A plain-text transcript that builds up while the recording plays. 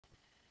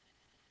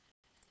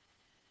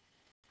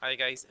Hi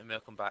guys, and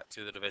welcome back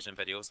to the revision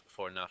videos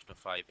for National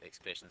 5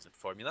 Expressions and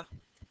Formula.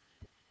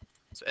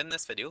 So in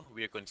this video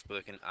we are going to be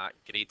looking at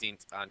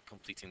gradient and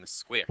completing the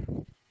square.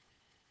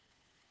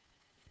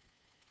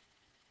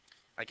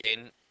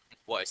 Again,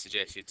 what I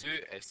suggest you do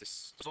is to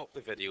stop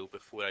the video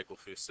before I go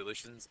through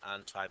solutions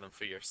and try them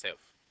for yourself.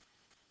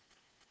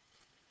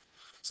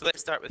 So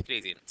let's start with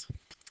gradient.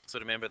 So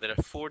remember there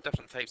are 4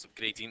 different types of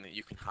gradient that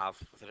you can have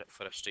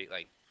for a straight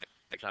line.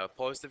 You can have a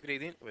positive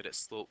gradient where it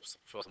slopes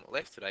from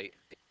left to right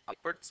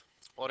upwards,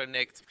 or a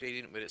negative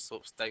gradient where it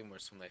slopes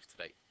downwards from left to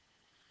right.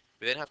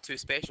 We then have 2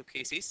 special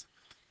cases.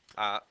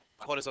 A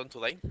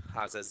horizontal line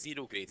has a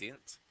 0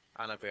 gradient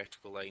and a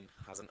vertical line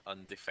has an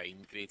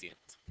undefined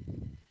gradient.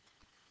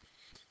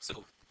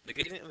 So the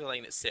gradient of the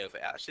line itself,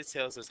 it actually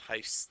tells us how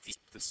steep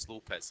the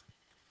slope is.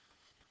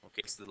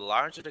 Okay, so the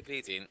larger the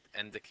gradient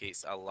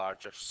indicates a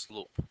larger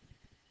slope.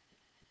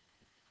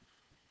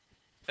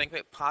 Think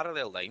about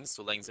parallel lines,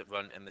 so lines that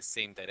run in the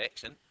same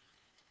direction.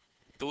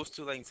 Those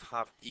 2 lines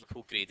have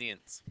equal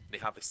gradients. They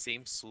have the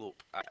same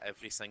slope at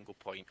every single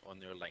point on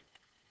their line.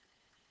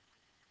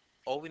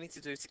 All we need to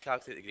do to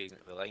calculate the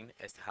gradient of the line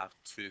is to have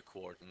 2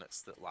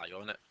 coordinates that lie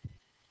on it.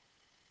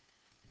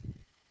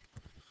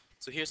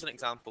 So here's an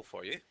example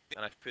for you,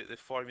 and I've put the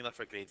formula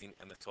for gradient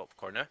in the top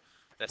corner.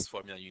 This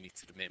formula you need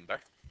to remember.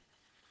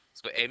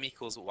 So m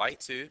equals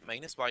y2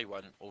 minus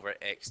y1 over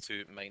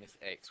x2 minus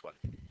x1.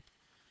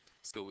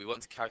 So we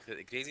want to calculate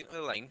the gradient of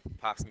the line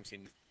passing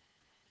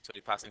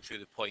through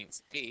the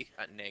points A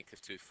at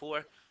 -2,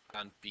 4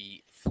 and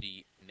B,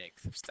 3,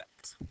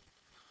 -6.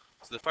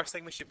 So the first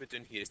thing we should be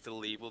doing here is to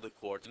label the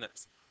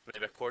coordinates.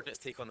 Remember, coordinates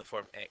take on the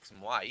form x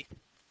and y.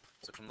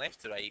 So from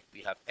left to right,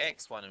 we have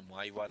x1 and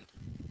y1,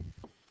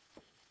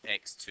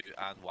 x2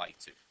 and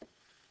y2.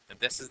 And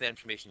this is the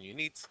information you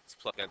need to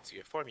plug into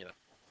your formula.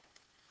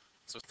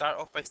 So start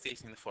off by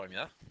stating the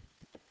formula.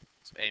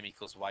 So m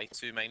equals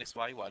y2 minus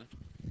y1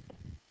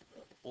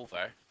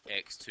 over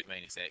x2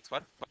 minus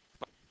x1.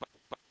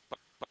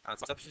 And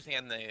substituting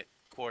in the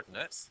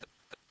coordinates,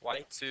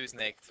 y2 is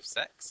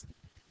 -6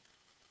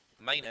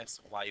 minus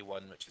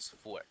y1, which is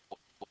 4.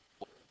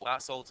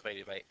 That's all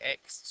divided by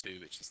x2,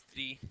 which is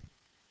 3,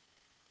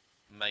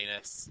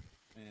 minus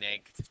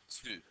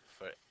 -2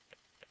 for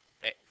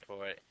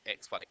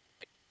x1.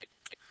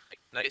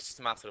 Now it's just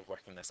a matter of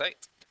working this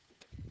out.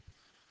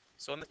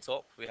 So on the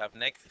top we have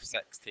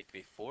 -6 take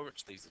away 4,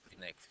 which leaves us with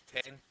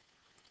 -10.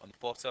 On the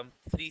bottom,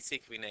 3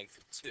 take away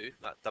 -2,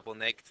 that double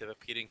negative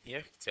appearing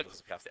here tells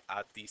us we have to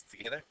add these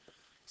together.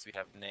 So we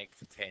have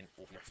 -10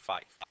 over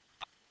 5.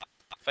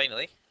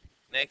 Finally,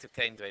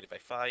 -10 divided by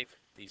 5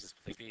 leaves us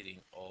with a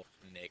gradient of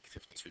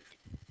 -2.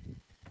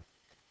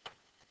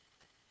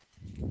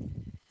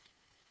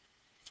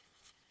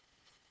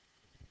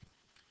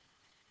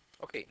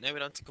 Okay, now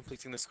we're on to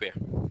completing the square.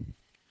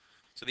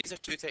 So these are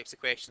 2 types of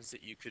questions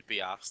that you could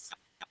be asked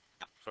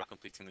for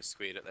completing the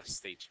square at this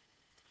stage.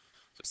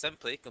 So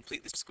simply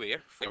complete the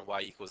square for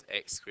y equals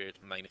x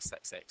squared minus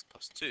 6x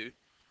plus 2,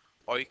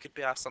 or you could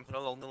be asked something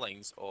along the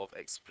lines of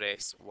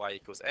express y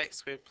equals x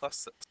squared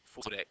plus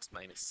 4x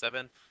minus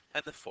 7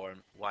 in the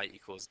form y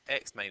equals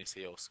x minus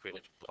a all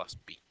squared plus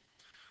b.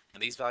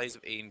 And these values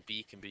of a and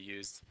b can be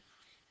used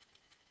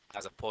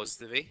as a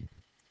positive a,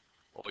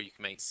 or you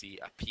might see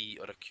a p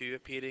or a q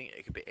appearing.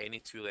 It could be any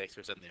 2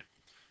 letters in there.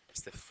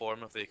 It's the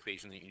form of the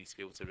equation that you need to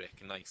be able to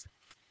recognise.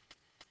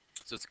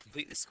 So to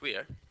complete the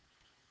square,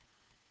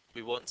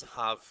 we want to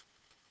have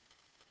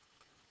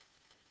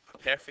a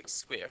perfect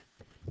square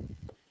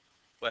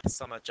with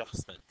some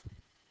adjustment.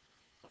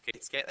 Okay,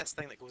 to get this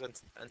thing that goes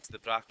into the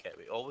bracket,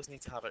 we always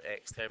need to have our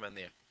x term in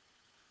there.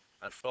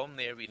 And from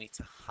there, we need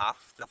to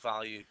half the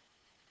value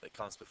that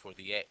comes before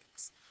the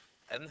x.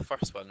 In the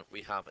first one,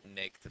 we have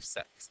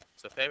 -6.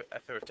 So if I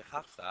were to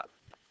half that,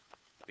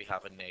 we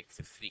have a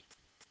 -3.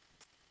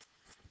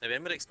 Now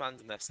when we're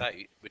expanding this out,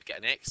 we'd get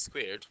an x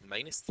squared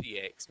minus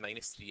 3x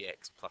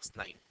plus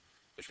 9,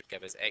 which would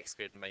give us x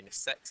squared minus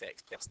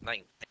 6x plus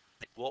 9.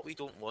 What we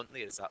don't want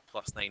there is that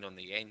plus 9 on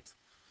the end.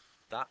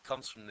 That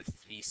comes from the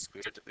 3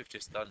 squared that we've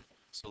just done.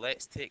 So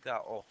let's take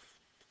that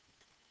off.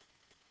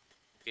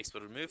 Okay, so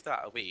we'll remove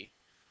that away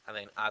and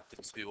then add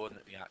the 2 on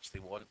that we actually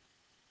want.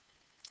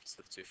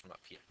 So the 2 from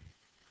up here.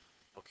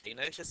 Okay,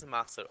 now it's just a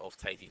matter of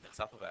tidying this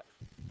up a bit.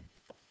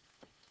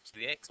 So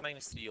the x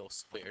minus 3 all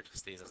squared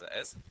stays as it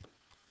is.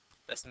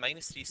 This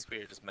minus 3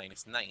 squared is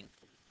minus 9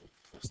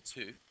 plus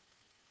 2,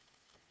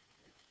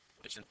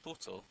 which in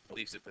total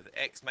leaves it with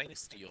x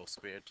minus 3 all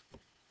squared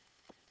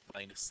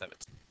minus 7.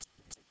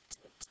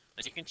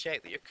 And you can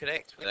check that you're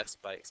correct with this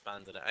by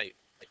expanding it out.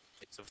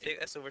 So if we take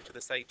this over to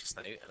the side just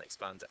now and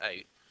expand it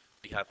out,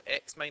 we have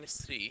x minus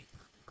 3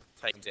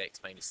 times x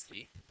minus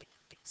 3,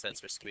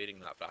 since we're squaring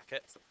that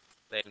bracket,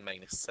 then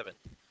minus 7.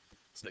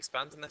 So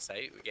expanding this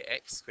out, we get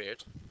x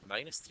squared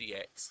minus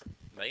 3x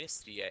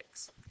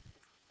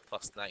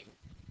plus 9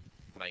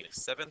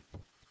 minus 7,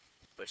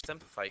 which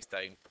simplifies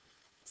down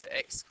to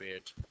x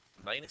squared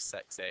minus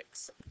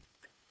 6x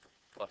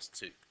plus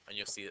 2. And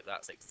you'll see that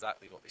that's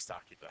exactly what we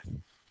started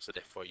with. So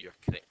therefore you're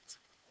correct.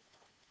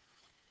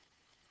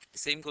 The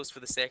same goes for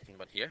the second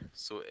one here.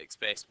 So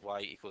express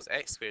y equals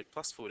x squared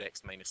plus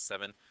 4x minus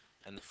 7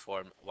 in the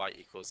form y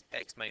equals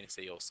x minus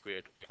a all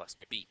squared plus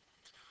b.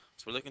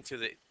 So we're looking to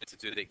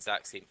do the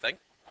exact same thing.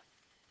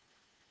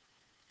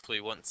 So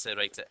we want to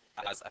write it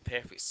as a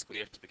perfect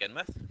square to begin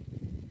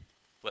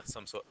with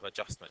some sort of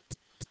adjustment.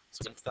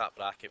 So into that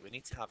bracket, we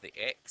need to have the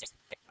x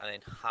and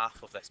then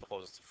half of this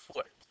positive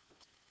 4,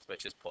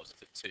 which is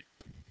positive 2.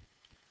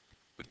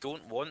 We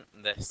don't want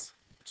this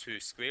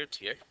 2 squared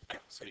here,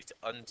 so we need to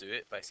undo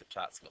it by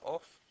subtracting it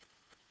off,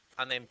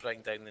 and then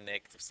bring down the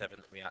negative 7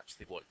 that we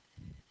actually want.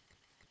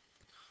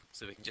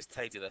 So we can just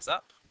tidy this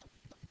up.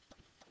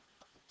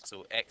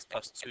 So x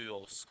plus 2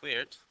 all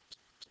squared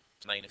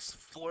minus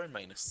 4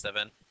 minus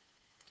 7,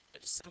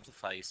 which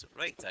simplifies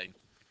right down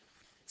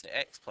to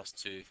x plus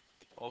 2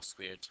 all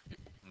squared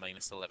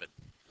minus 11.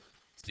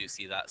 So you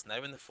see that's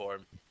now in the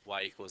form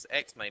y equals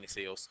x minus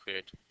a all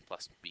squared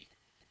plus b.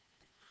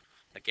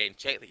 Again,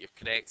 check that you're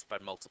correct by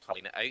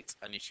multiplying it out,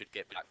 and you should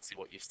get back to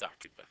what you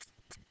started with.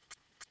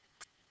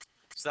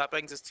 So that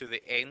brings us to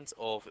the end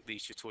of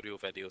these tutorial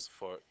videos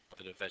for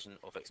the revision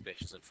of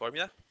expressions and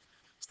formula.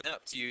 It's now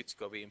up to you to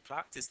go away and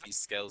practice these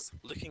skills,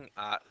 looking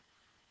at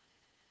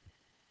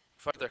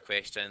further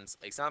questions,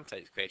 exam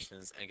type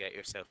questions, and get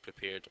yourself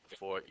prepared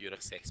for your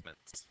assessment.